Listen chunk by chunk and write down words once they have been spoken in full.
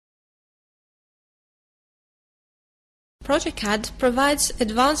progeCAD provides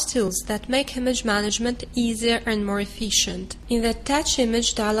advanced tools that make image management easier and more efficient. In the Attach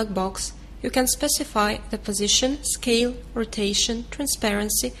Image dialog box, you can specify the position, scale, rotation,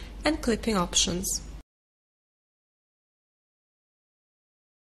 transparency, and clipping options.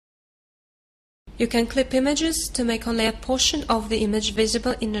 You can clip images to make only a portion of the image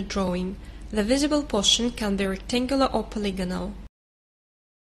visible in a drawing. The visible portion can be rectangular or polygonal.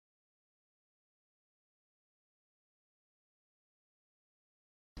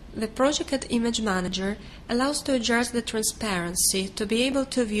 The progeCAD Image Manager allows to adjust the transparency to be able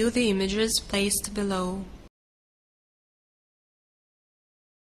to view the images placed below.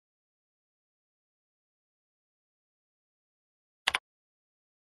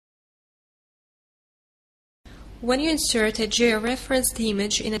 When you insert a georeferenced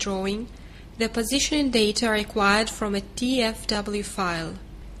image in a drawing, the positioning data are acquired from a TFW file.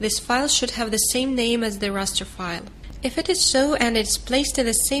 This file should have the same name as the raster file. If it is so and it is placed in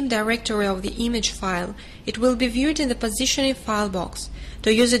the same directory of the image file, it will be viewed in the Positioning file box.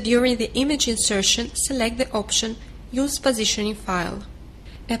 To use it during the image insertion, select the option Use Positioning file.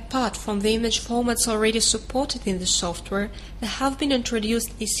 Apart from the image formats already supported in the software, there have been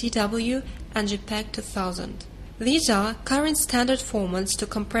introduced ECW and JPEG 2000. These are current standard formats to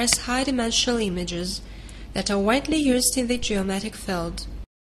compress high-dimensional images that are widely used in the geometric field.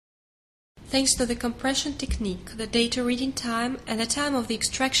 Thanks to the compression technique, the data reading time and the time of the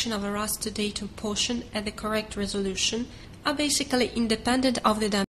extraction of a raster datum portion at the correct resolution are basically independent of the dimension.